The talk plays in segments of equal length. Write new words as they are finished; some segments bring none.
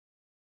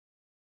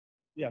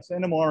Yes,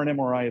 NMR and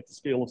MRI at the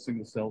scale of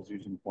single cells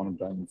using quantum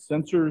diamond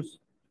sensors.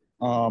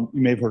 You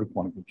may have heard of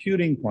quantum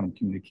computing, quantum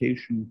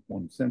communication,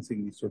 quantum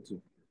sensing, these sorts of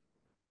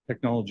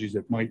technologies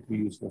that might be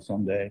useful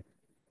someday.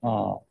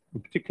 The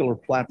particular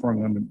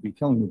platform I'm going to be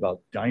telling you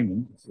about,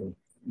 Diamond, it's an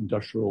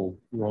industrial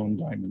grown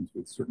diamonds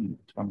with certain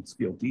atomic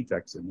scale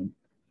defects in them,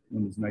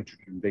 known as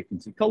nitrogen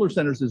vacancy color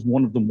centers, is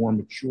one of the more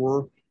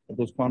mature of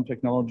those quantum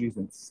technologies,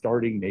 and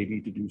starting maybe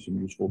to do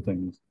some useful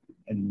things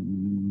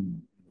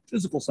in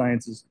physical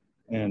sciences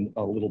and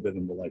a little bit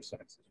in the life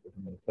sciences, which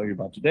I'm going to tell you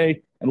about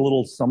today, and a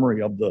little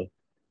summary of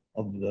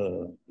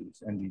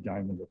these ND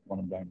diamond or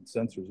quantum diamond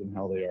sensors and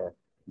how they are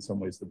in some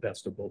ways the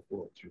best of both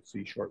worlds. You'll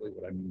see shortly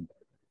what I mean by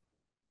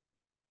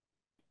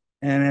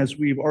that. And as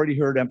we've already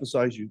heard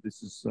emphasize,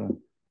 this is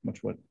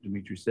much what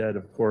Dimitri said,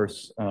 of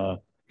course.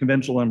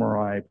 Conventional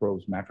MRI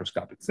probes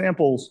macroscopic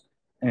samples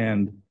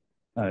and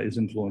is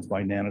influenced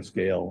by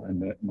nanoscale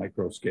and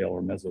microscale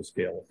or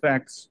mesoscale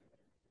effects.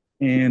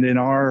 And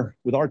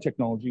with our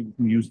technology, we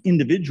can use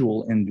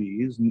individual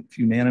NVs a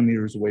few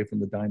nanometers away from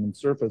the diamond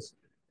surface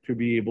to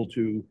be able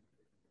to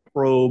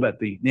probe at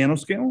the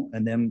nanoscale,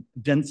 and then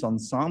dense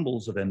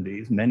ensembles of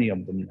NVs, many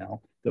of them now,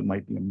 that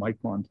might be a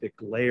micron thick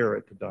layer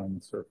at the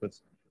diamond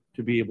surface,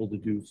 to be able to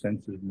do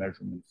sensitive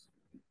measurements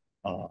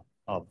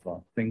of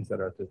things that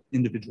are at the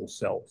individual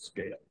cell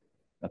scale.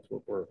 That's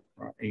what we're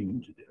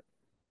aiming to do.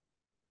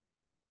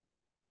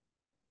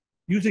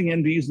 Using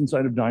NVs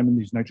inside of diamond,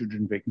 these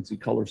nitrogen vacancy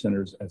color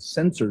centers as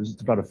sensors,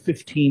 it's about a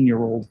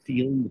 15-year-old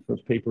field. The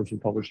first papers were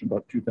published in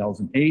about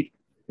 2008.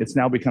 It's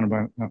now become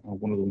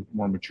one of the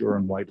more mature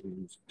and widely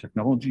used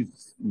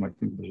technologies. You might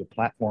think there's a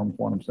platform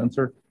quantum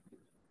sensor.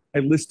 I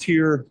list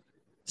here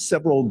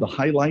several of the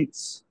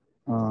highlights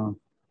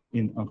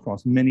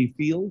across many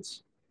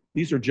fields.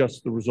 These are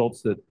just the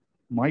results that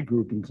my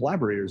group and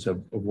collaborators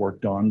have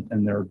worked on,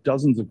 and there are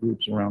dozens of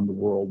groups around the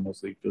world,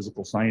 mostly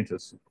physical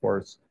scientists, of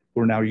course, who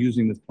are now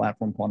using this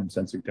platform quantum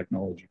sensing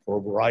technology for a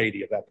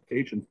variety of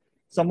applications,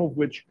 some of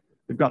which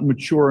have gotten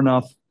mature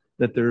enough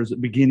that there's a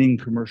beginning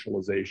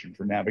commercialization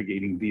for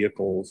navigating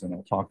vehicles. And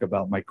I'll talk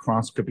about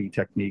microscopy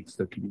techniques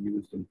that can be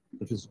used in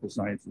the physical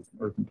sciences,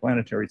 earth and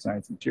planetary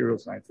science, material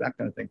science, that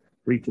kind of thing,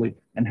 briefly,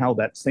 and how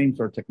that same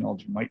sort of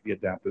technology might be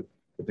adapted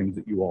to things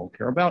that you all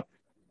care about.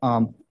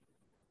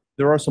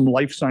 There are some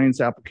life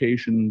science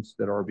applications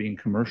that are being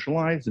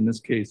commercialized. In this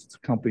case, it's a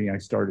company I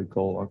started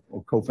or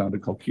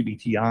co-founded called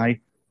QBTI.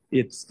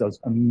 It does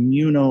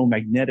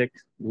immunomagnetic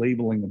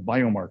labeling of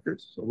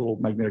biomarkers, so little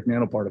magnetic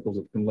nanoparticles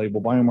that can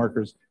label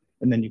biomarkers,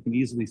 and then you can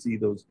easily see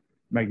those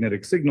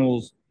magnetic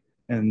signals,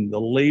 and the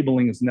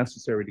labeling is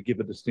necessary to give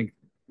a distinct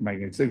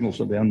magnetic signal,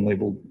 so the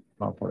unlabeled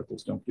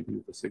particles don't give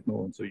you the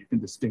signal, and so you can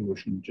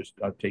distinguish and just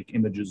take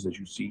images as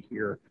you see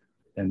here,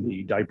 and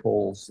the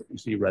dipoles that you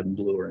see red and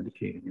blue are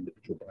indicating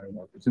individual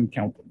biomarkers and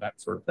count them,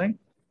 that sort of thing.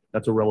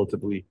 That's a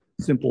relatively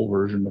simple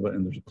version of it,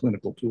 and there's a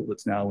clinical tool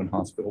that's now in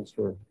hospitals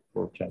for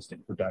testing,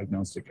 for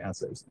diagnostic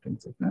assays and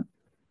things like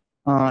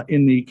that.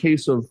 In the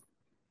case of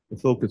the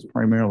focus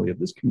primarily of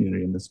this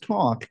community in this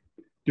talk,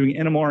 doing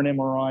NMR and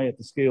MRI at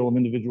the scale of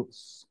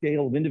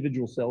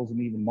individual cells and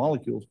even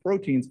molecules,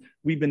 proteins,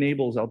 we've been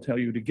able, as I'll tell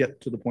you, to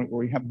get to the point where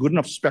we have good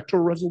enough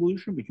spectral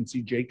resolution. We can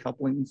see J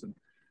couplings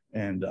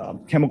and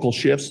chemical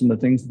shifts and the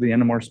things that the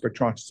NMR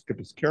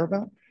spectroscopists care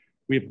about.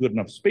 We have good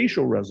enough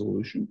spatial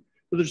resolution,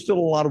 but there's still a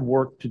lot of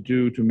work to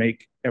do to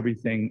make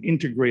everything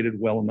integrated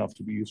well enough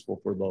to be useful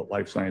for the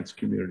life science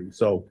community.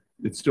 So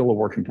it's still a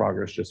work in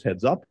progress, just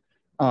heads up.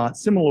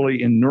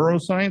 Similarly, in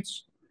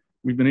neuroscience,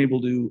 we've been able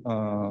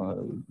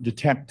to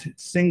detect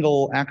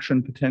single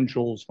action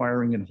potentials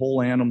firing in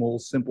whole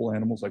animals, simple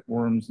animals like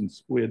worms and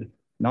squid,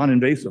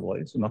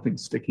 non-invasively, so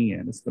nothing's sticking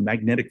in. It's the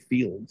magnetic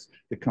fields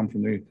that come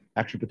from the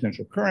action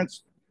potential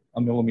currents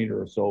a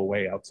millimeter or so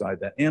away outside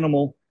that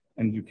animal,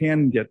 and you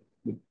can get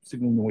the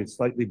signal noise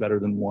slightly better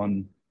than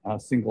one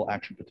single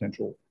action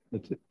potential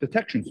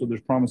detection. So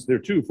there's promise there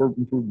too for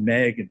improved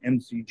MEG and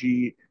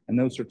MCG and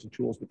those sorts of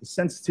tools, but the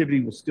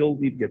sensitivity will still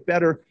need to get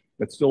better.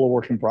 That's still a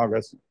work in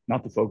progress,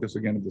 not the focus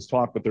again of this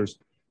talk, but there's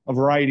a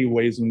variety of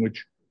ways in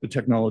which the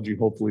technology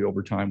hopefully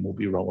over time will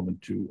be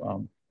relevant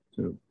to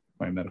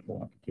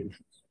biomedical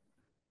applications.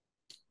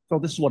 So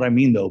this is what I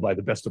mean though by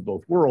the best of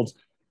both worlds.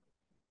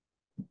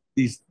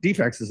 These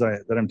defects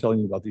that I'm telling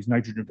you about, these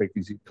nitrogen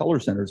vacancy color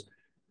centers,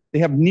 they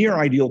have near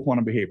ideal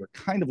quantum behavior,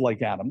 kind of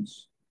like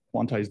atoms,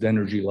 quantized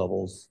energy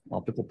levels,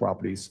 optical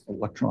properties,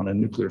 electron and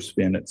nuclear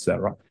spin, et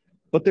cetera.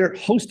 But they're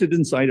hosted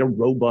inside a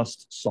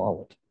robust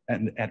solid.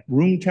 And at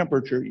room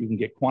temperature, you can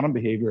get quantum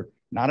behavior,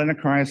 not in a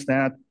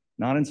cryostat,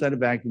 not inside a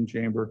vacuum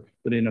chamber,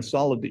 but in a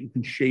solid that you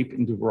can shape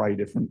into a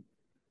variety of different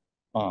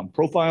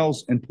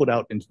profiles and put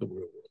out into the real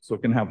world. So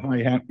it can have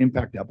high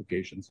impact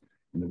applications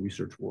in the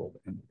research world.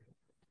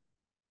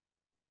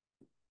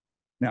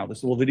 Now,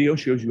 this little video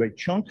shows you a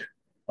chunk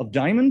of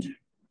diamond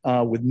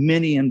with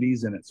many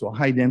NVs in it, so a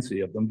high density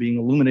of them being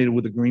illuminated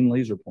with a green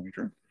laser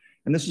pointer.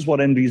 And this is what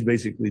NVs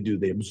basically do.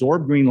 They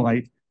absorb green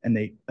light and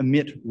they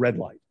emit red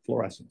light,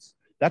 fluorescence.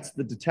 That's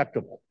the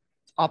detectable.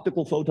 It's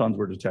optical photons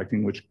we're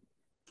detecting, which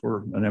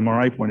for an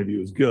MRI point of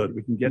view is good.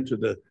 We can get to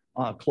the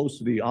close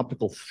to the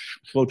optical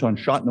photon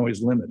shot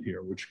noise limit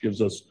here, which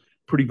gives us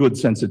pretty good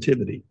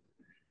sensitivity.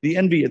 The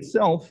NV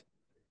itself,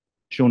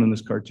 shown in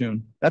this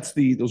cartoon, that's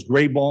those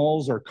gray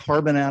balls are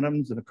carbon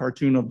atoms in a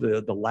cartoon of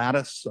the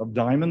lattice of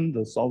diamond,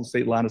 the solid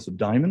state lattice of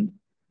diamond.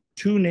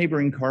 Two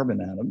neighboring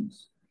carbon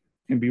atoms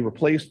can be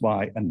replaced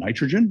by a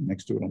nitrogen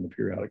next to it on the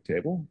periodic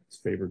table. It's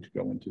favored to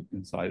go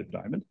inside of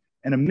diamond,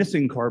 and a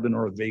missing carbon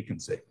or a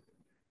vacancy.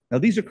 Now,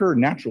 these occur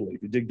naturally.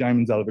 If you dig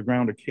diamonds out of the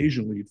ground,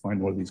 occasionally you'd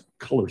find one of these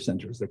color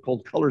centers. They're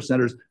called color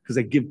centers because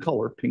they give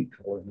color, pink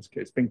color in this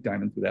case. Pink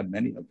diamonds would have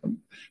many of them.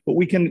 But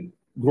we can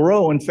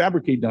grow and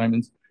fabricate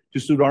diamonds to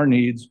suit our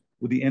needs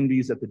with the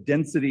NVs at the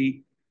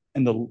density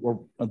and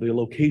the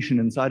location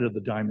inside of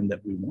the diamond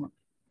that we want.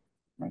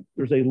 Right?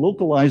 There's a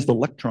localized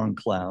electron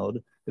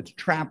cloud that's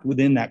trapped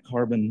within that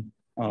carbon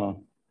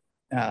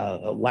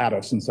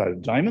lattice inside of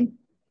the diamond.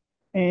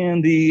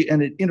 And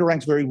it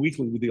interacts very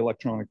weakly with the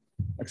electronic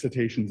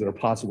excitations that are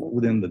possible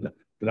within the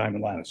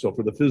diamond lattice. So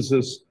for the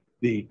physicists,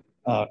 the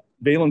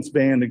valence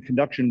band and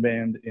conduction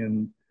band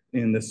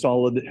in the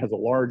solid has a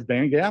large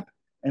band gap.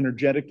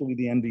 Energetically,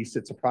 the NV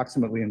sits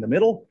approximately in the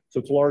middle, so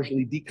it's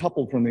largely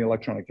decoupled from the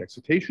electronic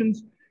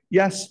excitations.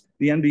 Yes,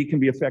 the NV can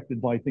be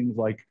affected by things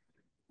like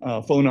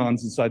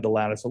phonons inside the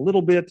lattice a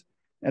little bit,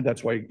 and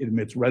that's why it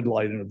emits red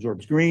light and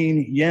absorbs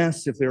green.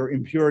 Yes, if there are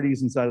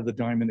impurities inside of the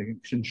diamond,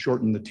 it can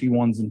shorten the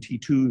T1s and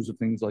T2s of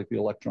things like the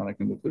electronic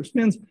and nuclear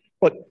spins,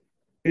 but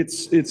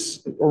it's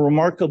a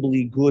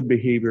remarkably good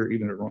behavior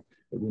even at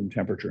room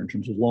temperature in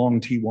terms of long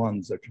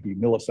T1s that could be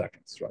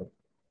milliseconds, right?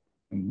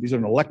 And these are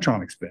an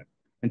electronic spin.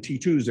 And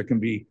T2s that can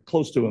be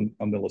close to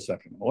a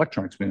millisecond,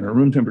 electronic spin, or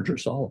room temperature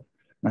solid.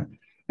 Right?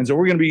 And so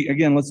we're going to be,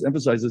 again, let's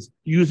emphasize this,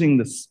 using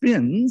the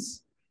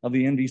spins of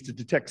the NVs to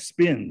detect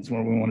spins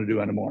when we want to do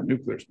NMR,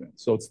 nuclear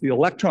spins. So it's the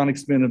electronic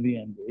spin of the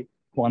NV,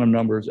 quantum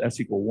numbers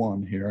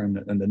S=1 here, and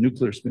the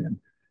nuclear spin,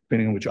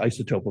 depending on which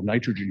isotope of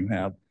nitrogen you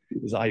have,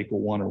 is I=1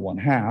 or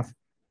 1/2.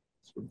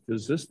 So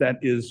physicists, that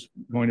is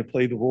going to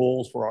play the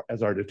roles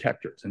as our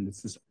detectors. And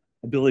it's this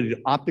ability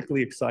to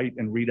optically excite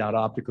and read out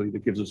optically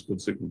that gives us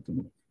good signal to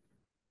move.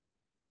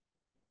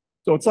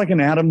 So it's like an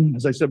atom,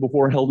 as I said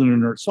before, held in an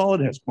inert solid.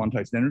 It has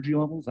quantized energy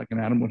levels like an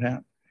atom would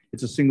have.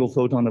 It's a single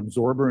photon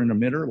absorber and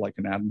emitter like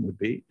an atom would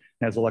be.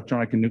 It has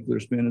electronic and nuclear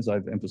spin, as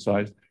I've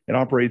emphasized. It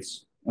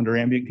operates under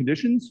ambient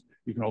conditions.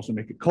 You can also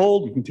make it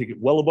cold. You can take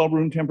it well above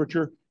room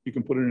temperature. You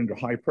can put it into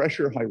high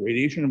pressure, high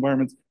radiation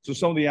environments. So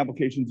some of the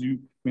applications you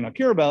may not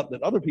care about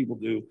that other people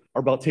do are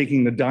about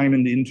taking the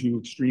diamond into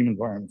extreme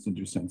environments and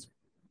do sensing.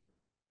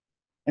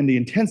 And the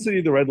intensity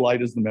of the red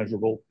light is the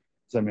measurable.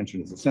 As I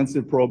mentioned, it's a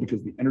sensitive probe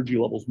because the energy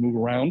levels move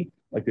around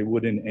like they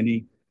would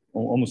in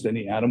almost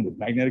any atom with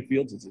magnetic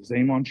fields. It's a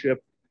Xenon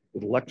chip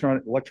with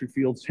electric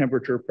fields,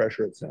 temperature,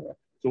 pressure, et cetera.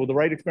 So with the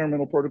right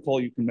experimental protocol,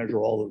 you can measure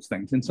all those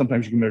things. And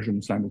sometimes you can measure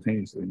them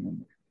simultaneously.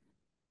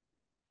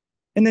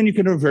 And then you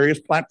can have various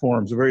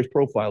platforms or various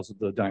profiles of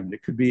the diamond.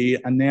 It could be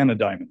a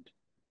nanodiamond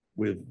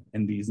with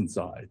NVs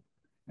inside.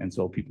 And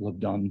so people have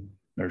done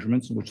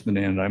measurements in which the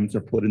nanodiamonds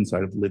are put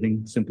inside of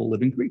simple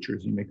living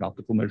creatures. You make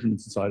optical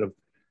measurements inside of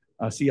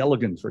C.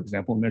 elegans, for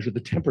example, and measure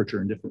the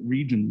temperature in different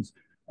regions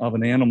of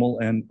an animal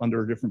and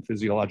under different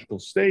physiological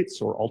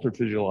states or altered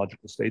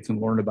physiological states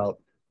and learn about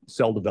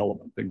cell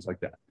development, things like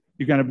that.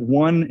 You can have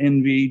one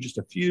NV just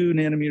a few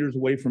nanometers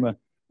away from a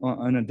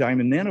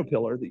diamond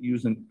nanopillar that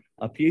use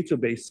a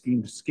piezo-based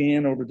scheme to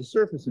scan over the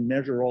surface and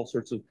measure all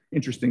sorts of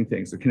interesting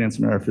things. The condensed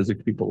matter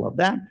physics people love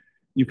that.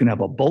 You can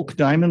have a bulk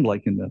diamond,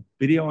 like in the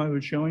video I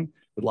was showing,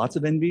 with lots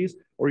of NVs,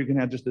 or you can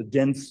have just a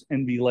dense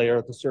NV layer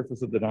at the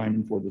surface of the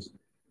diamond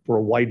for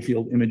a wide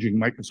field imaging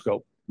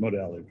microscope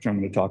modality, which I'm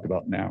going to talk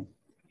about now.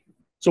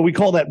 So we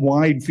call that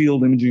wide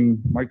field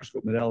imaging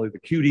microscope modality the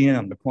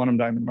QDM, the quantum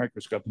diamond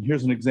microscope. And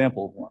here's an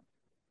example of one.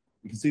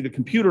 You can see the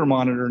computer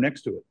monitor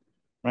next to it,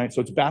 right?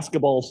 So it's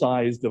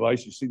basketball-sized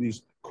device. You see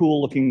these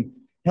cool-looking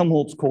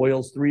Helmholtz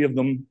coils, three of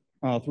them,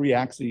 3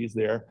 axes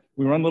there.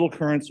 We run little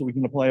currents so we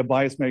can apply a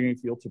bias magnetic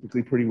field,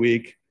 typically pretty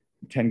weak,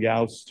 10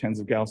 Gauss, tens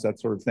of Gauss, that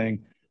sort of thing,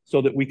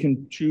 so that we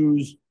can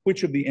choose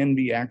which of the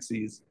NV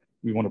axes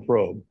we want to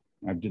probe.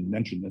 I didn't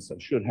mention this, I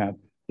should have,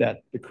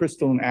 that the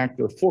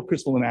there are 4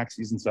 crystalline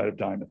axes inside of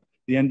diamond.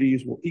 The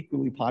NVs will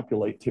equally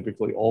populate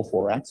typically all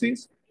 4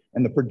 axes,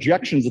 and the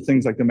projections of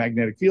things like the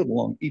magnetic field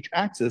along each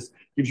axis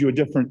gives you a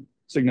different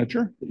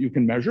signature that you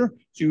can measure.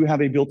 So you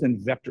have a built-in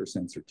vector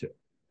sensor too,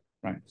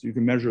 right? So you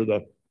can measure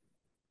the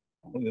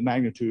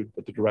magnitude,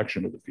 but the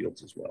direction of the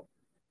fields as well.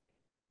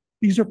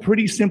 These are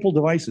pretty simple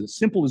devices.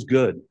 Simple is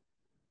good,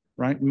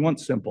 right? We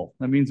want simple.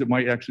 That means it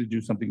might actually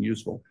do something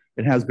useful.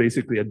 It has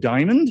basically a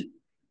diamond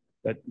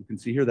that you can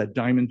see here, that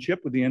diamond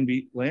chip with the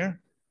NV layer,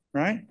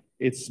 right?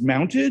 It's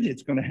mounted.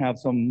 It's going to have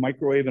some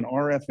microwave and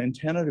RF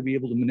antenna to be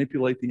able to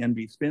manipulate the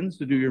NV spins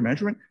to do your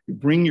measurement. You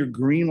bring your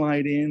green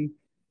light in,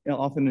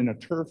 often in a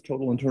TIRF,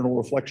 total internal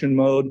reflection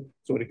mode.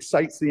 So it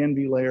excites the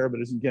NV layer,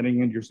 but isn't getting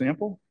into your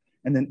sample.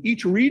 And then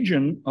each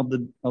region of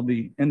the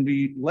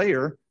NV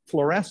layer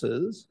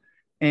fluoresces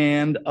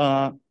and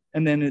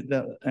And then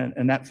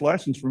that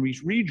fluorescence from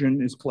each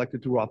region is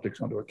collected through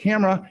optics onto a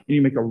camera, and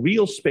you make a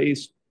real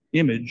space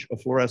image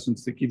of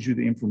fluorescence that gives you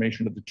the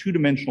information of the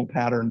two-dimensional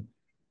pattern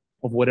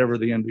of whatever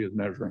the NV is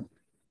measuring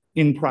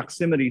in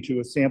proximity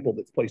to a sample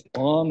that's placed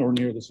on or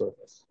near the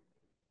surface.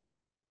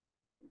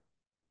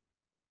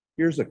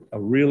 Here's a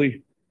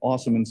really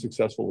awesome and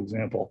successful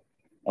example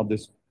of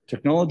this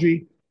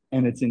technology,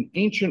 and it's in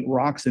ancient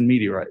rocks and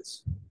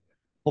meteorites.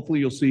 Hopefully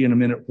you'll see in a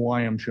minute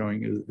why I'm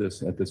showing you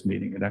this at this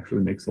meeting. It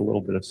actually makes a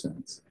little bit of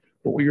sense.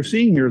 But what you're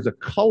seeing here is a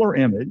color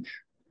image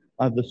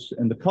of this,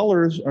 and the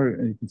colors are,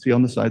 and you can see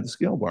on the side of the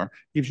scale bar,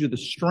 gives you the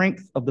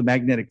strength of the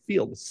magnetic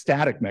field, the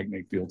static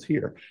magnetic fields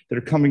here that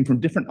are coming from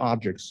different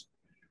objects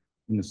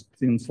in this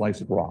thin slice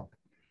of rock.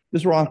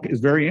 This rock is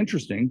very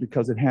interesting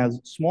because it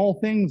has small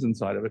things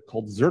inside of it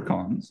called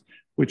zircons,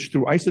 which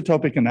through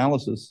isotopic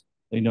analysis,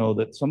 they know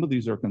that some of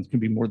these zircons can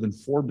be more than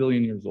 4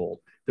 billion years old.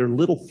 They're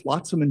little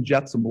flotsam and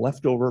jetsam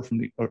left over from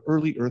the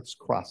early Earth's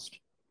crust.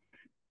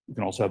 You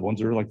can also have ones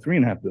that are like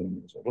 3.5 billion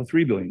years old or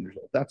 3 billion years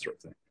old, that sort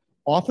of thing.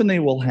 Often they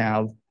will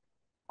have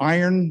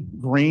iron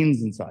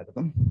grains inside of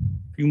them,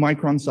 a few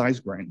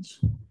micron-sized grains,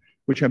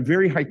 which have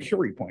very high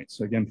Curie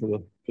points. Again, for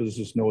the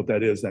physicists know what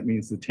that is. That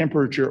means the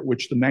temperature at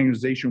which the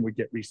magnetization would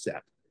get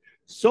reset.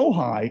 So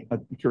high a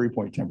Curie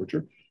point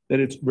temperature that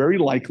it's very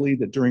likely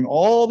that during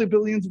all the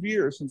billions of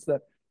years since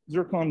that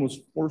zircon was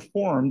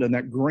formed and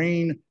that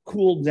grain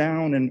cooled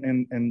down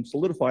and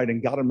solidified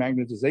and got a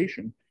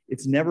magnetization,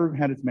 it's never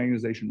had its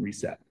magnetization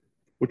reset,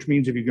 which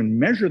means if you can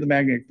measure the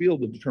magnetic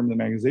field to determine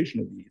the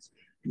magnetization of these,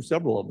 do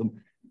several of them,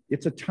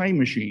 it's a time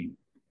machine.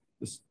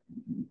 This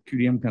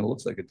QDM kind of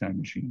looks like a time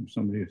machine.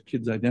 Somebody's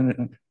kid's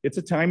identity. It's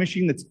a time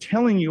machine that's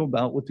telling you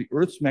about what the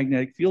Earth's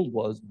magnetic field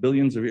was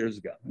billions of years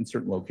ago in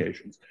certain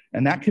locations.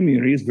 And that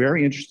community is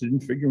very interested in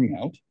figuring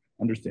out,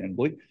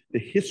 understandably, the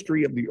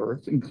history of the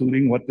Earth,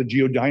 including what the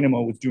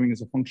geodynamo was doing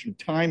as a function of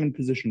time and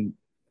position.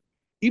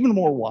 Even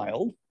more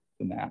wild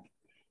than that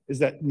is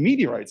that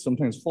meteorites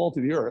sometimes fall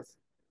to the Earth,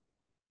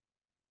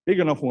 big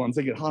enough ones,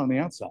 they get hot on the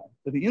outside,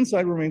 but the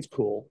inside remains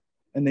cool.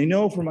 And they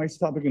know from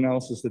isotopic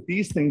analysis that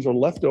these things are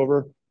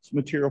leftover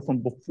material from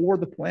before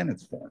the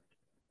planets formed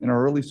in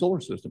our early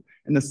solar system.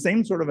 And the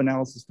same sort of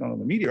analysis done on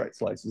the meteorite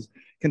slices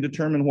can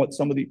determine what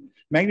some of the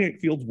magnetic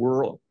fields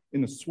were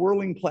in the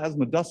swirling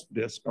plasma dust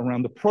disk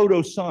around the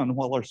proto-sun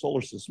while our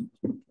solar system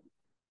was formed.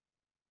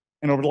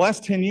 And over the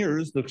last 10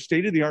 years, the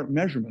state-of-the-art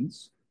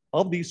measurements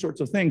of these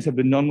sorts of things have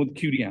been done with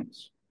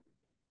QDMs.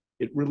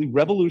 It really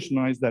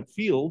revolutionized that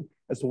field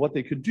as to what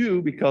they could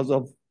do because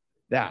of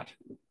that.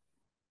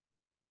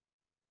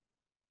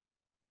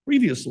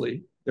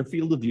 Previously, their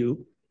field of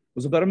view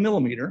was about 1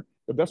 millimeter.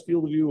 The best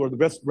field of view, or the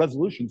best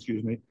resolution,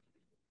 excuse me,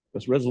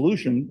 best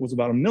resolution was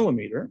about 1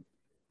 millimeter,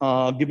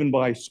 given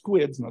by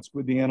SQUIDs, not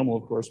Squid the animal,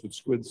 of course, but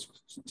SQUID's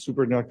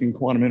superconducting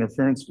quantum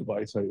interference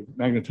device, a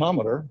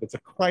magnetometer. It's a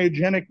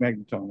cryogenic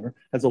magnetometer,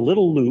 has a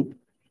little loop,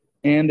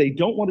 and they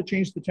don't want to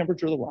change the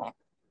temperature of the rock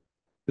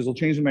because they'll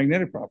change the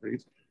magnetic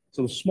properties.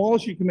 So the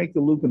smallest you can make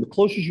the loop and the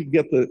closest you can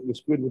get the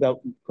SQUID without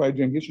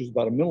cryogenic issues is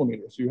about 1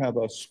 millimeter. So you have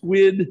a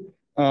SQUID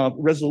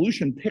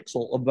resolution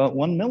pixel of about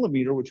 1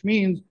 millimeter, which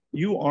means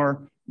you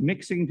are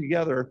mixing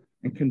together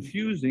and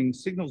confusing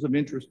signals of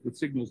interest with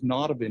signals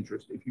not of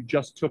interest. If you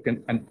just took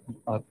an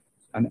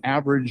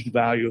averaged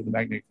value of the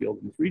magnetic field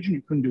in this region,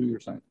 you couldn't do your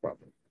science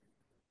properly.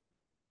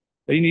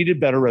 They needed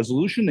better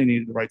resolution. They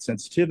needed the right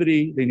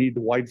sensitivity. They need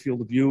the wide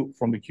field of view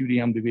from the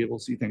QDM to be able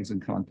to see things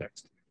in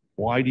context.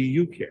 Why do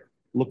you care?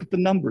 Look at the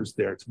numbers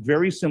there. It's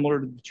very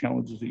similar to the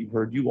challenges that you've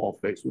heard you all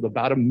face with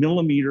about 1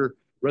 millimeter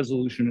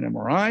resolution in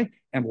MRI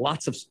and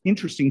lots of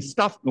interesting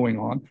stuff going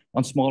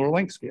on smaller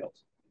length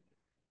scales.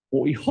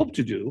 What we hope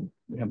to do,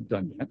 we haven't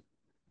done yet,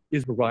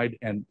 is provide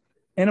an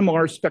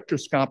NMR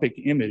spectroscopic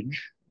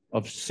image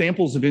of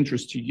samples of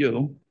interest to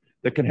you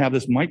that can have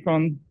this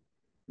micron,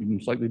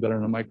 even slightly better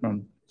than a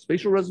micron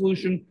spatial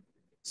resolution,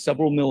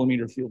 several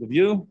millimeter field of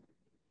view,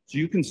 so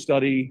you can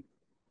study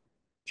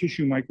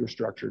tissue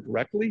microstructure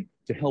directly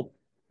to help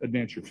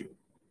advance your field.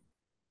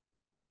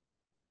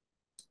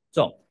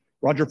 So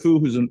Roger Fu,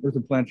 who's an Earth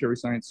and planetary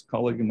science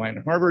colleague of mine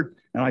at Harvard,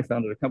 and I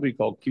founded a company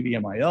called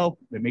QDMIO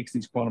that makes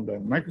these quantum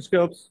diamond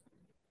microscopes.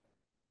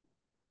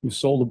 We've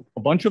sold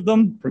a bunch of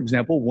them. For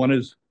example, one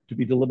is to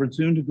be delivered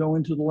soon to go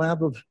into the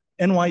lab of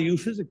NYU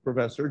physics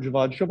professor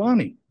Javad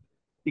Shabani.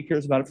 He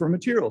cares about it for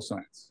material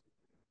science.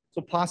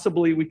 So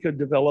possibly we could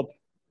develop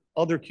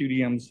other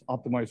QDMs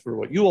optimized for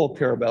what you all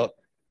care about.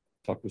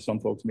 Talk to some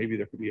folks, maybe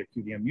there could be a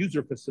QDM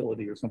user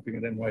facility or something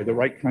at NYU, the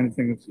right kind of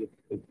thing.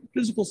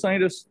 Physical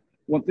scientists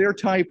want their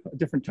type,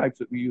 different types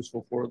that would be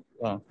useful for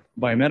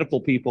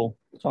biomedical people.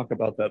 We'll talk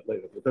about that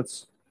later, but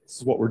this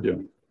is what we're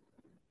doing.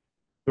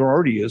 There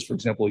already is, for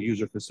example, a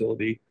user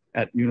facility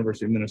at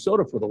University of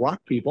Minnesota for the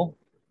rock people.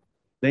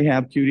 They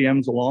have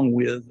QDMs along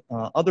with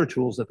other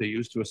tools that they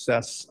use to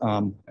assess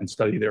and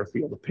study their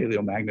field of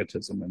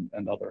paleomagnetism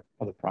and other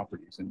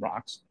properties in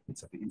rocks.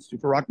 It's at the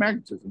Institute for Rock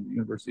Magnetism at the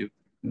University of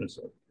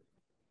Minnesota.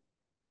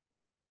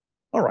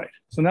 All right,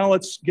 so now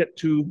let's get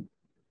to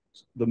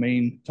the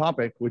main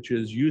topic, which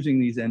is using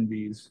these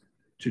NVs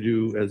to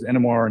do as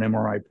NMR and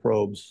MRI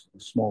probes,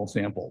 small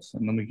samples.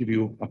 And let me give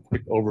you a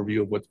quick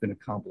overview of what's been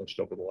accomplished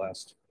over the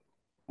last,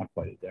 not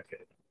quite a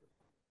decade.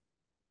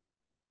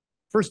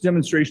 First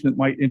demonstration that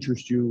might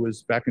interest you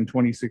was back in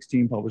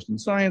 2016, published in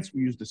Science.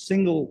 We used a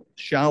single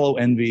shallow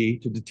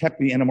NV to detect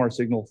the NMR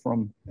signal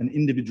from an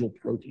individual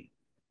protein.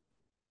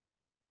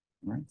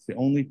 All right? It's the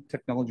only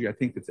technology I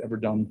think that's ever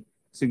done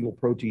single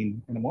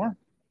protein NMR.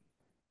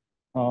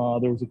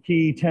 There was a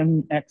key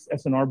 10x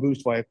SNR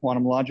boost via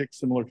quantum logic,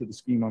 similar to the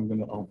scheme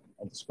I'll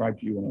describe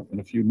to you in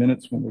a few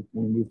minutes when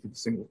we move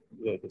to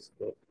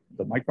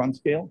the micron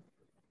scale.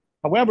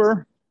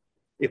 However,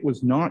 it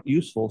was not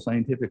useful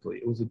scientifically.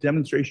 It was a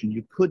demonstration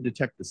you could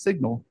detect the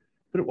signal,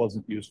 but it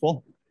wasn't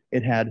useful.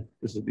 It had,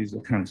 these are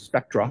kind of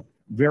spectra,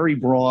 very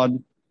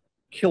broad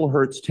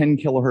kilohertz, 10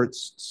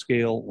 kilohertz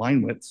scale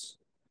line widths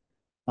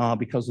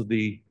because of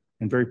and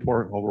very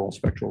poor overall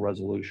spectral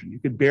resolution. You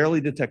could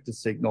barely detect a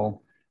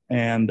signal,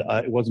 and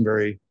it wasn't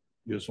very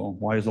useful.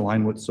 Why is the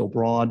line width so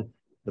broad?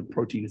 The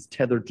protein is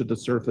tethered to the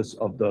surface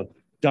of the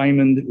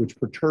diamond, which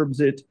perturbs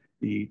it.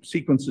 The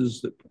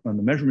sequences and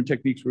the measurement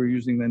techniques we were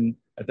using then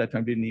at that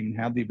time didn't even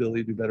have the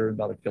ability to do better,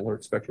 about a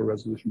kilohertz spectral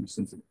resolution.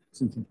 Since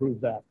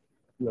improved that.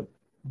 You have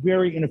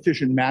very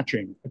inefficient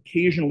matching.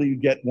 Occasionally you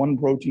get one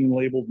protein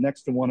labeled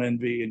next to one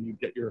NV and you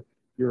get your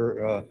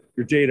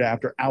data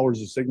after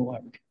hours of signal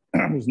average.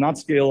 It was not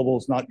scalable,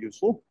 it's not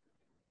useful.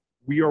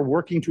 We are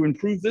working to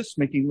improve this,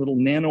 making little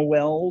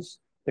nanowells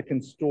that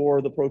can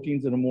store the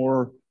proteins in a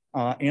more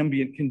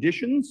ambient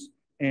conditions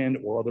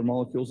or other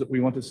molecules that we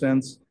want to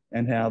sense,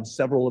 and have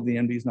several of the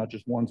NVs, not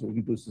just one, so we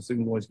can boost the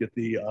signal noise, get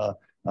the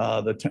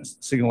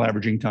signal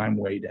averaging time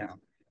way down.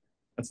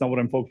 That's not what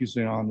I'm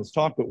focusing on in this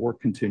talk, but work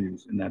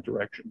continues in that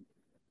direction.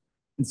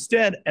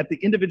 Instead, at the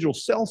individual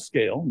cell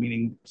scale,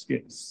 meaning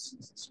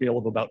scale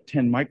of about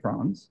 10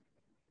 microns,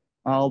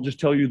 I'll just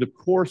tell you the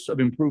course of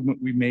improvement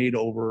we made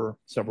over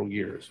several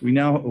years.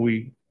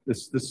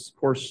 This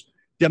course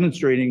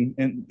demonstrating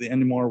the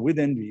NMR with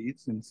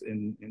NVs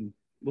in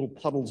little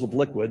puddles of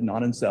liquid,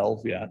 not in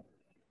cells yet,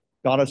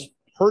 got us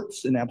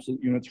hertz in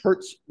absolute units,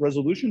 hertz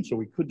resolution, so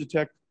we could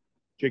detect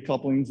J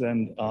couplings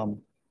and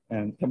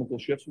chemical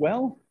shifts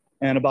well,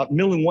 and about 1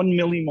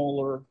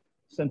 millimolar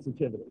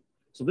sensitivity.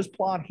 So this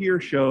plot here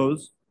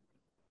shows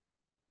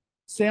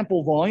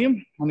sample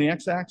volume on the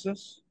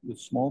x-axis with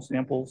small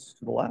samples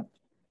to the left,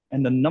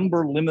 and the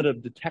number limit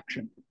of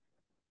detection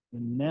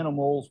in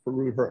nanomoles per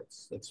root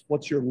hertz. That's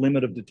what's your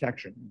limit of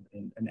detection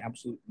in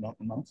absolute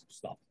amounts of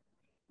stuff,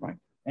 right?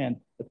 And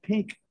the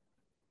pink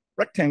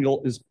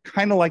rectangle is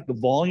kind of like the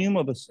volume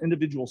of an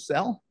individual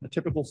cell, a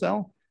typical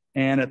cell.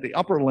 And at the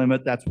upper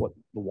limit, that's what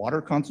the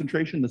water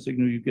concentration, the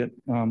signal you get,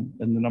 and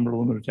the number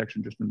limit of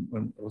detection just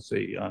in, let's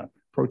say,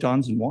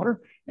 protons in water.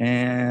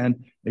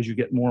 And as you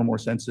get more and more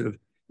sensitive,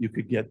 you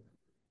could get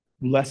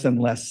less and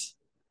less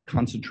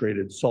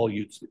concentrated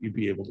solutes that you'd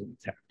be able to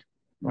detect,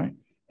 right?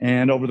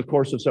 And over the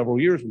course of several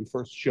years, we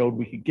first showed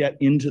we could get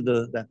into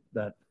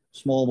that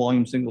small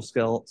volume single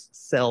cell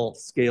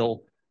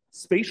scale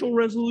spatial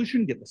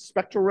resolution, get the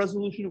spectral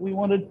resolution that we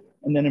wanted,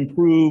 and then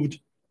improved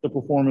the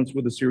performance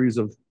with a series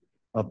of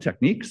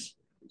techniques,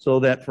 so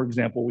that, for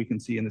example, we can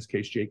see in this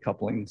case J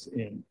couplings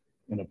in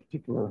a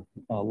particular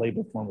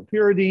labeled form of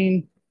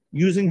pyridine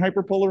using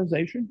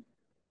hyperpolarization,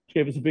 which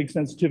gave us a big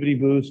sensitivity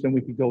boost, and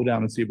we could go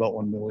down and see about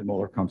 1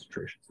 millimolar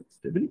concentration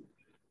sensitivity.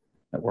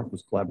 That work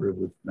was collaborative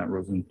with Matt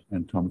Rosen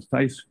and Thomas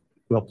Tice,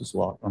 who helped us a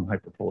lot on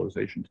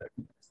hyperpolarization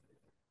techniques.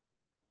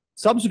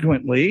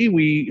 Subsequently,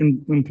 we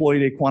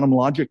employed a quantum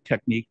logic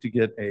technique to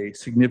get a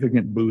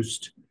significant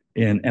boost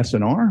in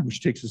SNR,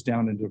 which takes us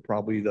down into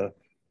probably the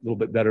little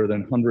bit better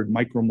than 100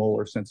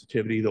 micromolar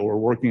sensitivity, though we're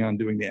working on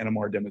doing the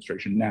NMR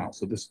demonstration now.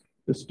 So this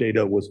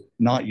data was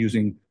not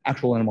using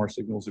actual NMR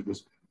signals. It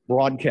was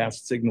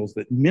broadcast signals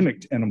that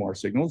mimicked NMR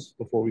signals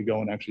before we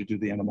go and actually do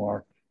the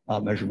NMR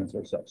measurements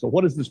ourselves. So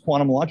what is this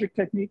quantum logic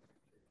technique?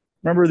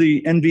 Remember,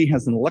 the NV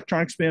has an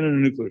electronic spin and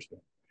a nuclear spin.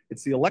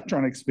 It's the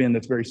electronic spin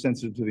that's very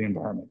sensitive to the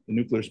environment. The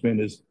nuclear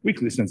spin is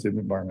weakly sensitive to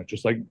the environment,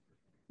 just like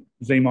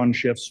Zeeman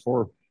shifts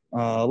for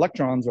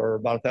electrons are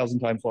about 1,000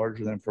 times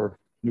larger than for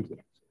nucleons,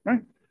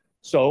 right?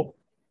 So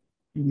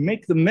you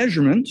make the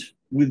measurement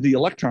with the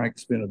electronic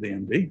spin of the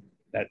NV,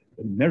 that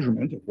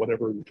measurement of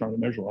whatever you're trying to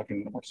measure, like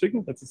an NMR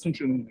signal, that's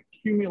essentially an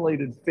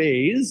accumulated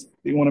phase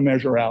that you want to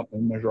measure out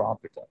and measure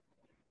optically.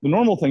 The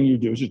normal thing you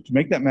do is just to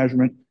make that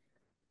measurement,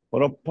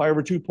 put a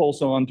pi/2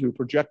 pulse on to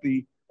project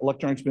the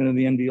electronic spin of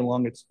the NV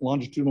along its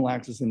longitudinal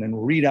axis, and then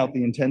read out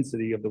the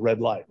intensity of the red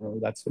light. Remember,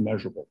 that's the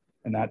measurable.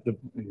 And that,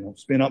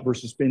 spin up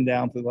versus spin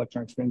down for the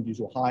electronic spin gives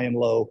you a high and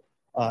low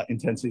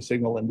intensity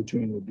signal. In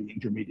between would be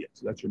intermediate.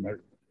 So that's your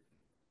measurement.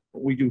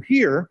 What we do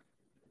here,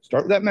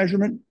 start with that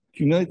measurement,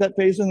 accumulate that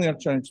phase in the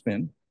electronic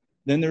spin.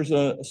 Then there's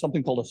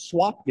something called a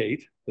swap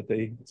gate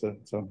it's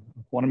a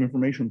quantum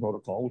information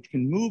protocol, which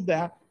can move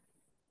that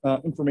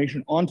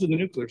information onto the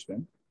nuclear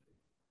spin.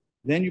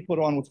 Then you put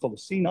on what's called a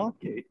C0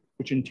 gate,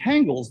 which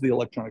entangles the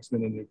electronic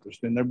spin and the nuclear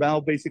spin. They're now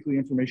basically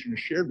information is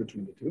shared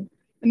between the two.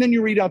 And then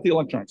you read out the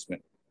electronic spin.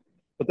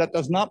 But that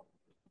does not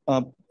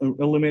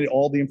eliminated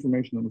all the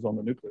information that was on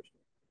the nuclear spin.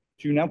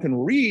 So you now can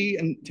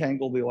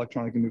re-entangle the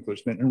electronic and nuclear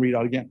spin and read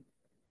out again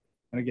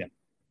and again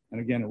and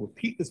again and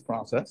repeat this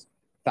process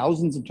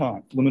thousands of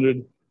times,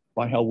 limited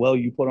by how well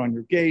you put on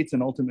your gates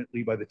and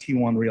ultimately by the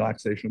T1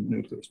 relaxation of the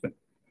nuclear spin.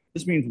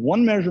 This means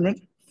one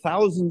measurement,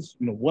 thousands,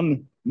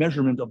 one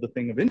measurement of the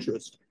thing of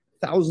interest,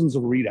 thousands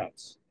of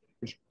readouts,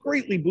 which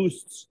greatly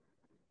boosts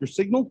your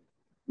signal,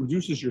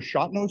 reduces your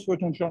shot noise,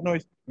 photon shot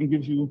noise, and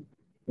gives you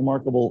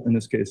remarkable, in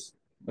this case,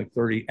 like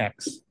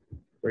 30x,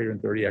 greater than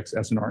 30x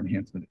SNR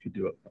enhancement if you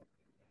do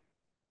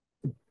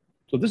it.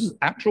 So this is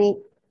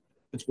actual,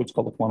 it's what's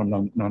called a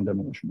quantum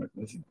non-demolition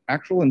mechanism.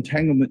 Actual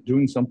entanglement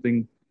doing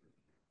something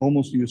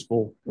almost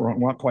useful. We're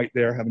not quite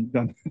there, haven't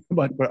done,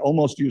 but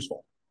almost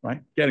useful,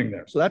 right? Getting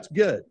there. So that's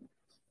good.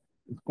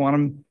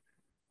 Quantum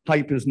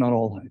hype is not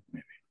all hype,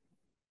 maybe.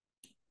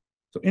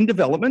 So in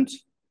development,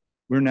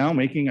 we're now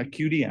making a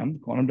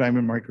QDM, quantum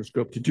diamond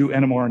microscope, to do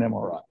NMR and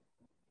MRI.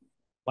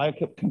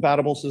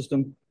 Biocompatible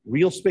system,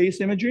 real space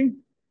imaging,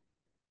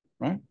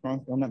 right?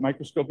 On that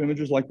microscope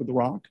images like with the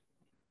rock.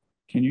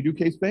 Can you do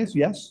K-space?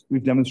 Yes,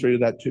 we've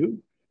demonstrated that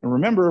too. And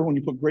remember, when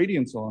you put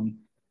gradients on,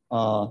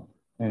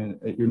 and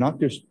you're not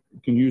just, you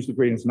can use the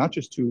gradients not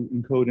just to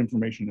encode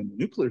information in the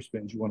nuclear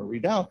spins you want to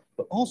read out,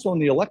 but also in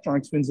the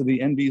electronic spins of the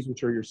NVs,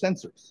 which are your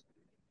sensors.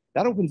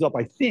 That opens up,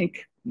 I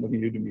think, I'm looking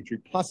at you, Dimitri,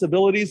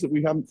 possibilities that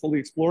we haven't fully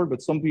explored,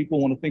 but some people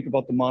want to think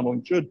about the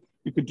modeling should.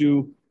 You could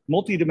do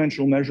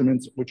multi-dimensional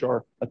measurements, which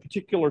are a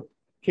particular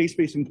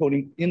K-space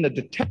encoding in the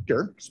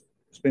detector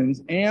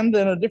spins, and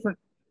then a different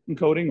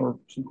encoding or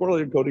some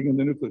correlated encoding in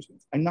the nuclear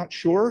spins. I'm not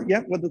sure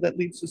yet whether that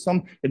leads to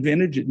some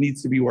advantage. It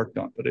needs to be worked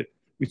on, but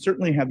we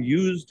certainly have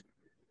used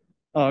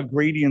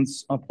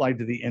gradients applied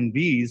to the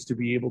NVs to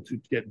be able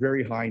to get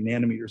very high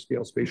nanometer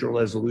scale spatial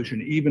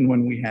resolution, even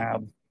when we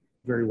have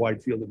very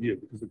wide field of view,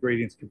 because the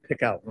gradients can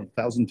pick out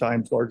 1,000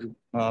 times larger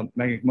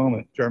magnetic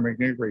moment,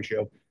 gyromagnetic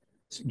ratio.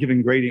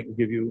 Given gradient will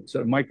give you,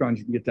 instead of microns,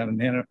 you can get down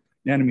to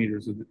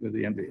nanometers of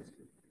the NVs.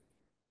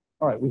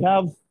 All right, we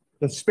have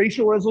the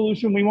spatial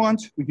resolution we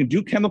want. We can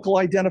do chemical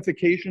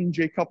identification,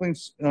 J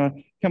couplings,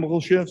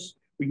 chemical shifts.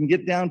 We can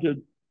get down to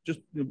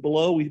just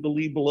below, we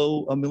believe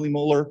below a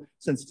millimolar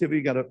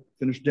sensitivity. Got to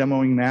finish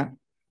demoing that.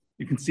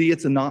 You can see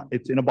it's in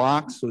a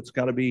box, so it's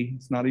got to be,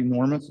 it's not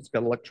enormous. It's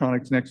got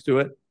electronics next to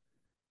it.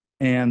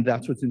 And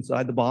that's what's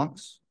inside the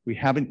box. We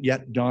haven't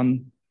yet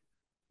done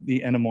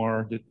the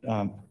NMR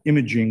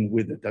imaging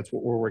with it. That's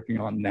what we're working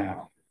on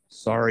now.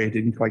 Sorry, I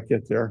didn't quite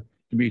get there.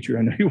 Dimitri,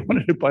 I know you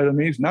wanted it by the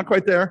means, not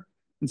quite there.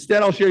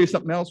 Instead, I'll show you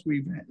something else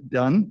we've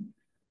done,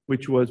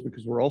 which was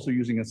because we're also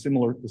using a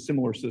similar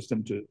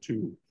system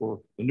for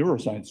the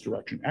neuroscience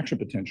direction, action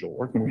potential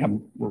work, and we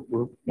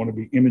want to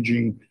be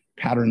imaging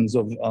patterns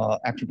of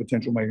action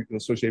potential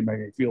associated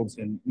magnetic fields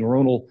in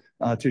neuronal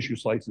tissue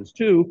slices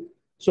too.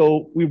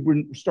 So we've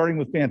been starting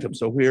with phantom.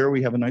 So here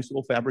we have a nice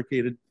little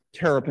fabricated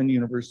terrapin,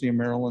 University of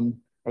Maryland,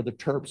 or the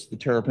Terps, the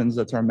terrapins,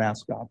 that's our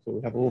mascot. So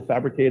we have a little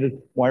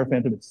fabricated wire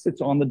phantom. It sits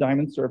on the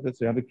diamond surface.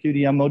 We have a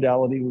QDM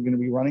modality. We're going to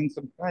be running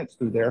some science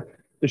through there.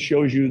 This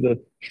shows you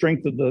the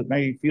strength of the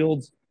magnetic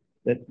fields,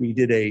 that we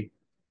did a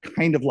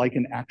kind of like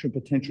an action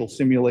potential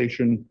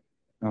simulation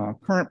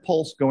current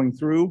pulse going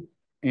through.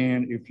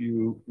 And if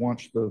you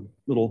watch the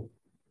little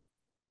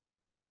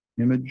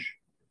image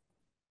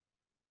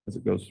as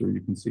it goes through,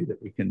 you can see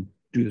that we can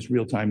do this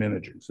real-time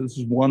imaging. So this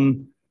is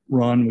one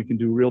run. We can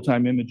do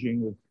real-time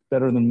imaging with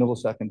better than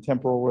millisecond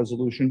temporal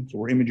resolution. So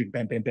we're imaging,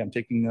 bam, bam, bam,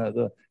 taking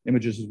the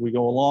images as we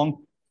go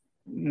along.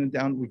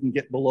 Down, we can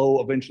get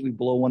eventually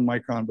below 1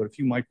 micron, but a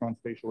few micron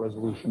spatial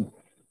resolution,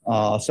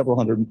 several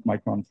hundred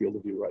micron field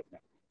of view right now.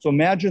 So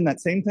imagine that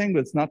same thing, but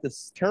it's not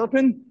this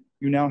terrapin.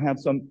 You now have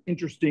some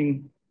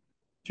interesting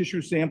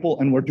tissue sample,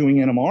 and we're doing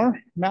NMR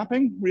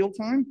mapping real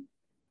time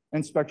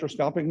and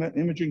spectroscopic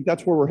imaging.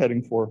 That's where we're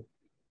heading for.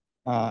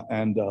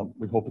 And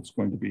we hope it's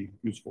going to be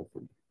useful for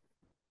you.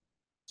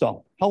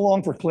 So how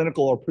long for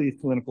clinical or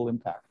pre-clinical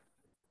impact?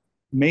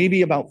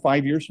 Maybe about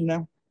 5 years from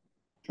now,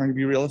 trying to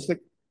be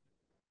realistic.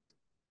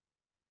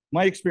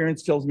 My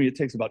experience tells me it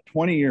takes about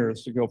 20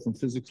 years to go from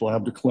physics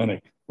lab to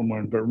clinic.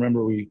 But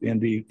remember, the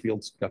NV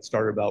fields got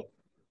started about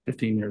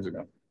 15 years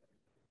ago.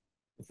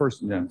 The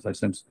first, yeah,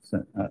 as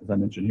I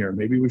mentioned here,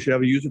 maybe we should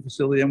have a user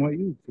facility at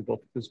NYU for both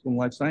physical and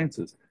life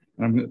sciences.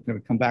 And I'm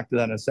going to come back to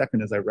that in a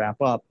second as I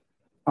wrap up.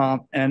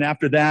 And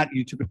after that,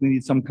 you typically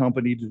need some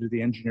company to do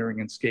the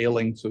engineering and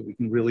scaling, so we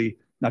can really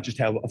not just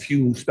have a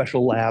few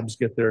special labs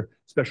get their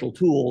special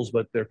tools,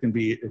 but it can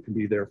be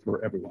there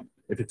for everyone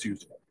if it's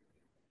useful.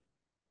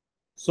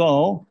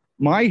 So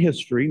my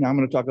history, now I'm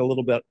going to talk a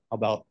little bit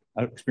about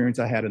an experience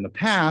I had in the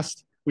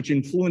past, which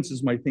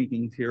influences my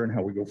thinking here and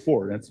how we go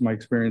forward. That's my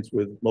experience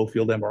with low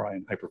field MRI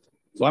and hyperfine.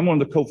 So I'm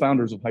one of the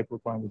co-founders of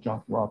hyperfine with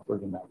Jonathan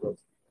Rothberg and Matt Rose.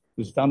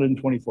 It was founded in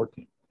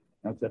 2014.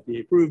 Now it's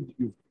FDA approved.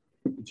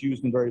 It's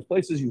used in various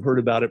places. You've heard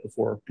about it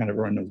before. Kind of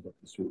everyone knows about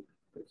this group.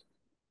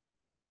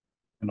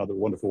 And other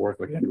wonderful work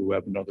like Andrew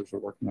Webb and others are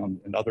working on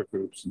in other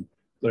groups, and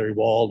Larry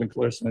Wald and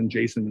Clarissa and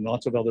Jason and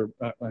lots of other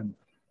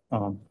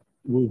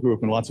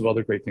group and lots of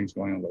other great things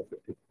going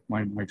on.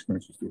 My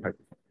experience was through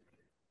hyperflow.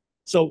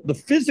 So the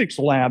physics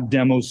lab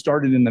demos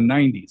started in the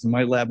 90s, in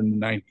my lab in the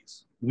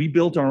 90s. We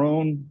built our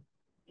own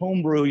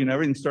homebrew. You know,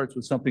 everything starts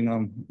with something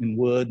in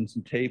wood and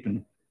some tape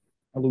and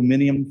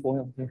aluminum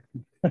foil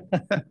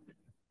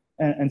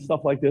and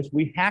stuff like this.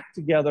 We hacked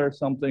together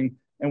something,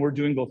 and we're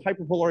doing both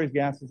hyperpolarized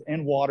gases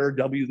and water.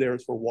 W there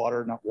is for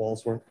water, not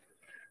Walsworth.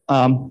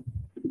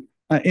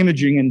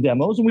 Imaging and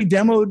demos, and we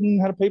demoed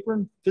and had a paper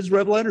in Phys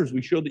Rev Letters.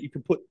 We showed that you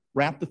could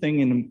wrap the thing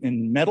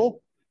in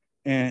metal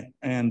and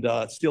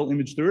still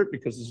image through it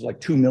because it's like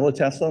 2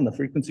 millitesla and the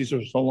frequencies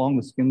are so long,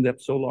 the skin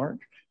depth so large.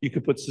 You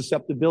could put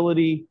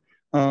susceptibility.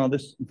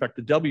 In fact,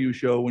 the W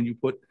show when you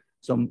put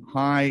some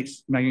high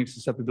magnetic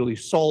susceptibility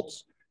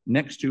salts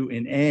next to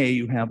in A,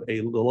 you have a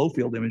low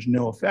field image,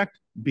 no effect.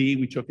 B,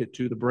 we took it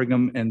to the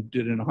Brigham and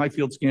did it in a high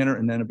field scanner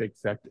and then a big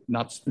effect.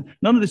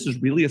 None of this is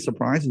really a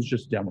surprise, it's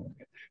just demoing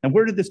it. And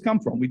where did this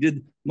come from? We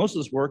did most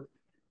of this work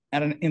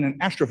in an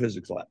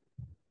astrophysics lab,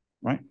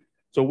 right?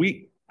 So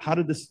how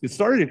did this get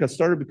started? It got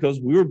started because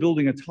we were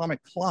building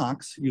atomic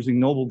clocks using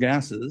noble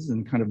gases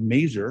and kind of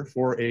maser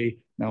for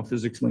now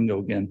physics lingo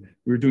again.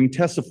 We were doing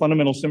tests of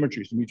fundamental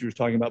symmetry. So Dimitri was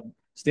talking about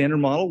standard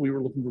model. We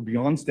were looking for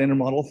beyond standard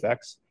model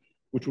effects,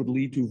 which would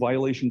lead to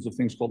violations of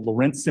things called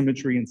Lorentz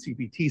symmetry and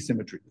CPT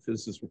symmetry. The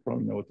physicists will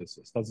probably know what this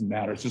is. Doesn't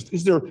matter. It's just,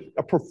 is there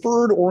a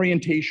preferred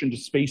orientation to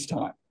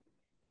space-time?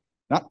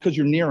 Not because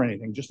you're near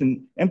anything, just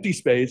in empty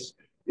space.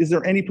 Is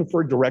there any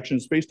preferred direction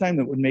in space-time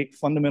that would make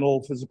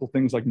fundamental physical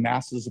things like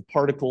masses of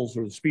particles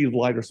or the speed of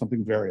light or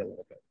something vary a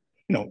little bit?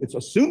 You know, it's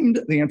assumed.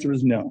 The answer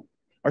is no.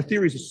 Our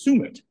theories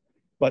assume it,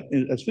 but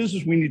as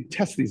physicists, we need to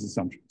test these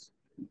assumptions.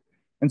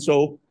 And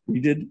so we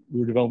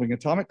were developing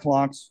atomic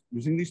clocks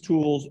using these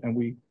tools, and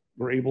we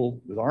were able,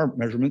 with our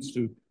measurements,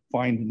 to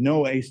find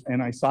no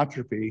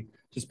anisotropy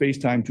to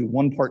space-time to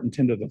 1 part in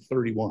 10 to the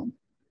 31.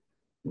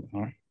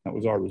 All right. That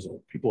was our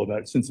result. People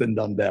have since then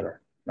done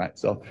better, right?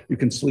 So you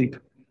can sleep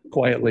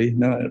quietly,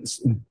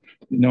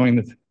 knowing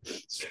that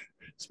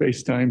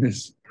space-time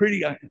is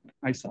pretty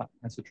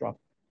isotropic.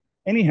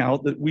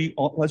 Anyhow,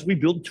 as we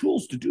build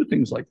tools to do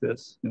things like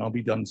this, and I'll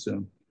be done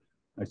soon.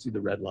 I see the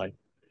red light.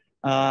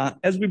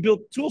 As we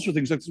build tools for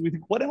things like this, we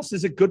think, what else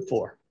is it good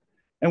for?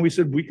 And we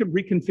said we could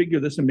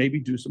reconfigure this and maybe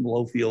do some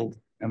low-field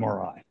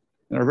MRI.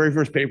 In our very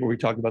first paper, we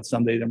talked about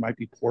someday there might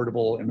be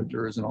portable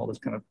imagers and all this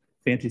kind of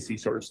fantasy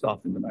sort of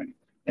stuff in the 90s.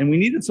 And we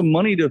needed some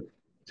money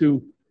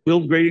to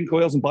build gradient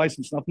coils and buy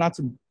some stuff, not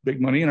some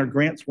big money, and our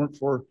grants weren't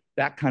for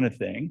that kind of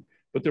thing.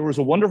 But there was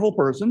a wonderful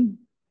person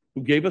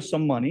who gave us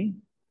some money.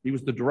 He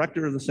was the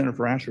director of the Center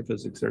for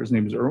Astrophysics there. His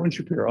name is Erwin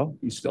Shapiro.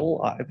 He's still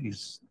alive.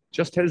 He's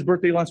just had his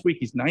birthday last week.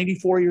 He's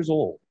 94 years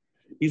old.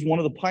 He's one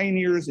of the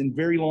pioneers in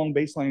very long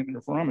baseline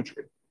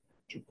interferometry,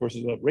 which of course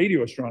is a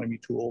radio astronomy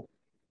tool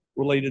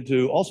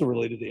also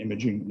related to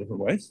imaging in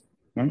different ways,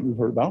 right? We've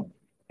heard about.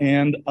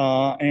 And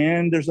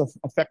there's an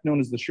effect known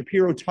as the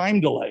Shapiro time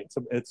delay.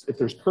 It's if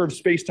there's curved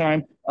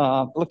space-time,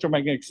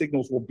 electromagnetic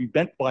signals will be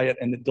bent by it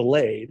and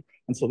delayed.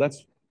 And so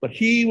but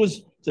he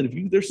said,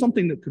 if there's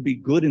something that could be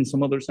good in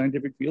some other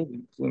scientific field,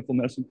 in clinical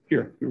medicine,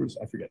 here was,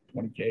 I forget,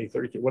 20K,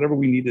 30K, whatever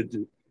we needed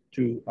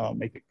to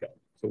make it go.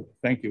 So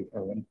thank you,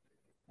 Erwin.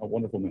 A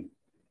wonderful man.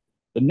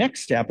 The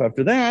next step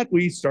after that,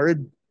 we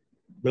started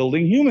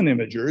building human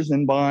imagers.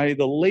 And by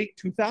the late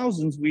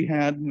 2000s, we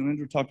had, and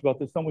Andrew talked about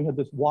this, we had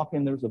this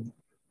walk-in, there's a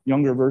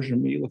younger version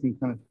of me looking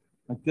kind of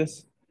like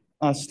this.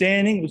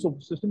 Standing, it was a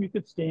system you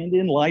could stand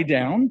in, lie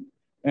down,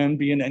 and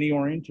be in any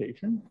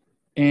orientation.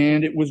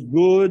 And it was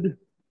good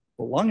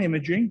for lung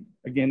imaging,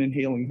 again,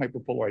 inhaling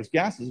hyperpolarized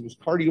gases. It was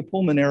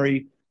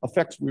cardiopulmonary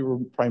effects we were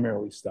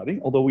primarily studying,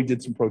 although we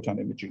did some proton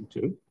imaging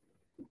too.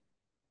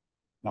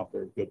 Not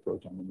very good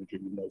proton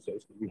imaging in those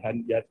days, because we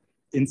hadn't yet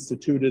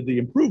instituted the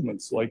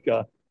improvements like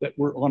that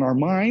were on our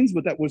minds,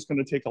 but that was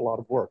going to take a lot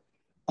of work.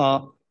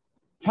 How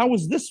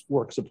was this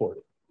work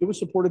supported? It was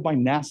supported by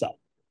NASA.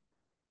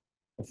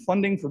 The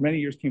funding for many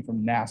years came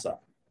from NASA.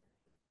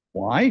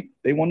 Why?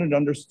 They wanted to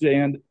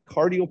understand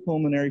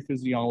cardiopulmonary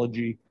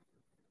physiology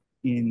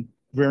in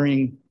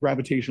varying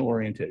gravitational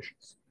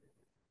orientations.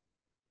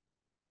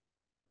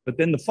 But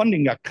then the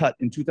funding got cut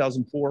in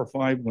 2004 or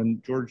 5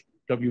 when George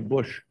W.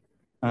 Bush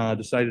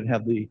decided to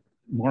have the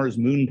Mars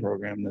Moon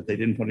program that they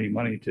didn't put any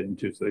money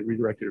into, so they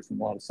redirected it from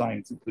a lot of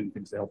science, including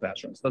things to help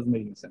astronauts. Doesn't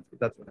make any sense, but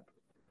that's what happened.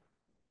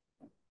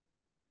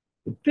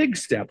 The big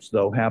steps,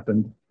 though,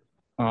 happened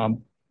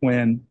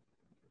when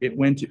it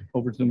went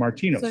over to the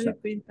Martino Center.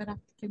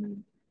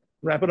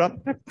 Wrap it up?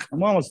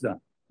 I'm almost done.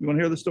 You want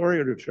to hear the story,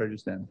 or should I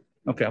just end?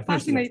 Okay, I'll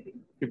finish.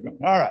 Keep going.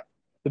 All right.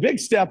 The big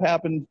step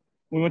happened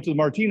when we went to the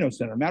Martino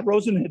Center. Matt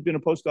Rosen had been a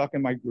postdoc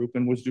in my group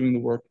and was doing the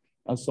work,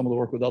 some of the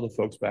work with other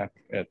folks back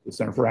at the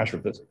Center for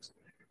Astrophysics.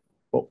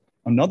 Well,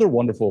 another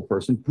wonderful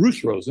person,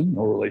 Bruce Rosen,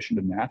 no relation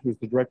to Matt, who's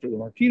the director of the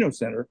Martino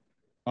Center,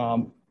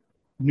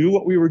 knew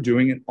what we were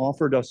doing and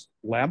offered us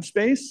lab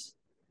space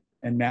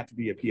and Matt to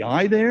be a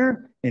PI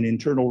there and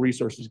internal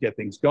resources to get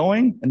things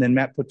going. And then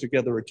Matt put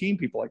together a team.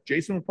 People like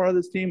Jason were part of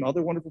this team.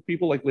 Other wonderful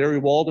people like Larry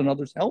Wald and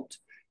others helped.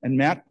 And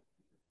Matt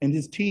and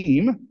his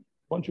team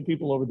bunch of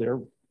people over there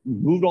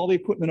moved all the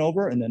equipment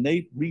over, and then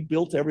they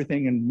rebuilt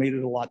everything and made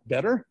it a lot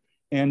better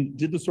and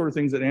did the sort of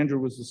things that Andrew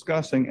was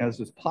discussing as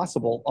is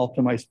possible,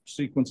 optimize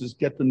sequences,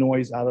 get the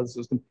noise out of the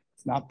system.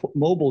 It's not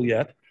mobile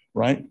yet,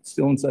 right? It's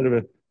still inside of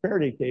a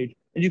Faraday cage.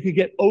 And you could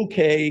get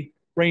okay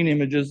brain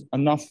images,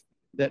 enough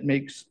that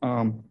makes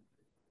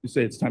you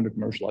say it's time to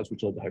commercialize,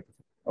 which led to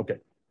hyperfine. Okay.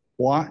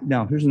 Why?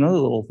 Now, here's another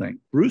little thing.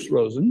 Bruce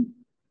Rosen,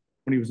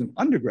 when he was an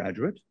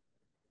undergraduate,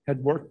 had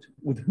worked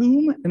with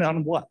whom and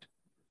on what?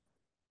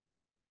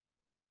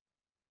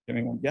 Can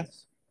anyone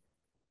guess?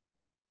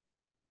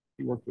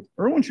 He worked with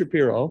Erwin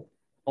Shapiro,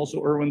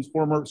 also Erwin's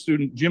former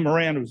student, Jim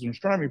Moran, who was an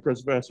astronomy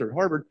professor at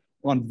Harvard,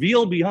 on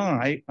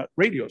VLBI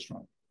radio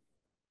astronomy.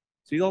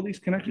 See all these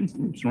connections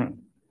loops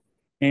around.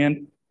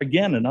 And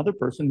again, another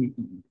person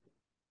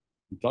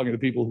who, talking to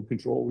people who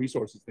control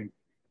resources, think,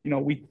 you know,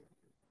 we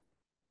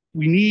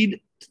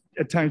need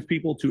at times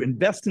people to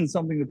invest in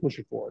something to push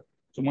it forward.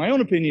 So my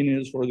own opinion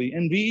is for the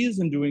NVs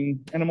and doing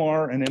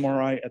NMR and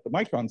MRI at the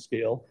micron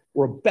scale,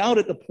 we're about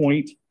at the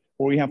point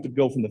where we have to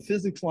go from the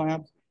physics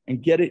labs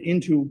and get it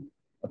into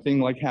a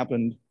thing like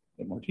happened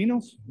at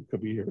Martinos, it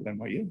could be here at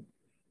NYU,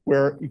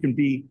 where you can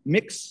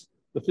mix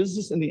the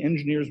physicists and the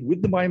engineers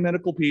with the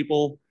biomedical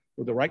people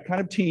with the right kind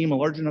of team, a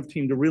large enough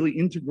team to really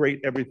integrate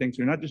everything. So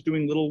you're not just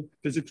doing little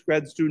physics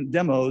grad student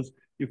demos,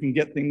 you can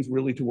get things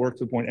really to work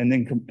to the point and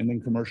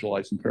then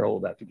commercialize in parallel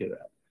with that to get it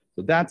out.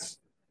 So that's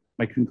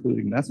my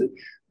concluding message.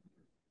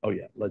 Oh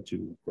yeah, led to,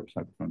 of course,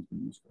 hyperfun's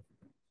been used for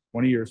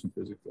 20 years in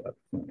physics lab.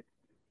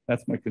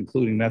 That's my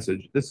concluding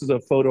message. This is a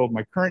photo of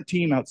my current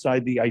team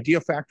outside the Idea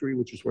Factory,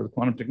 which is where the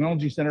Quantum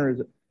Technology Center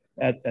is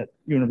at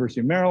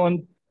University of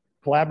Maryland.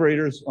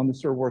 Collaborators on the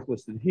SIR work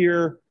listed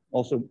here.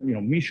 Also, you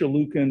know, Misha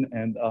Lukin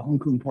and Hung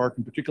Kung Park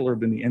in particular have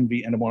been the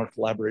NV NMR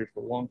collaborators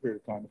for a long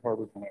period of time at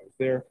Harvard when I was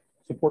there.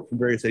 Support from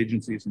various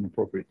agencies and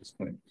appropriate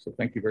disclaimers. So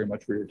thank you very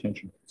much for your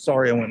attention.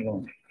 Sorry I went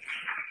long.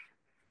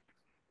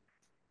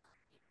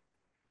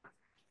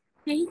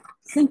 Okay,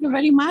 thank you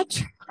very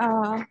much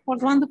for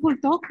the wonderful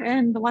talk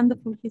and the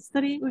wonderful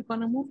history. We're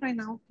gonna move right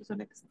now to the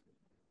next.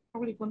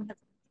 Probably gonna have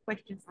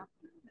questions after.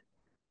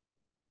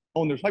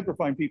 Oh, and there's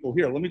hyperfine people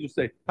here. Let me just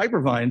say,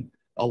 hyperfine,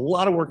 a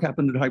lot of work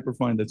happened at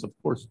hyperfine that's of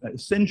course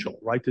essential,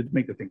 right? To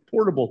make the thing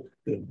portable,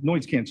 the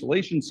noise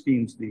cancellation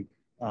schemes, to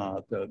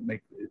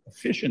make it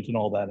efficient and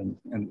all that, and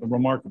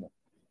remarkable.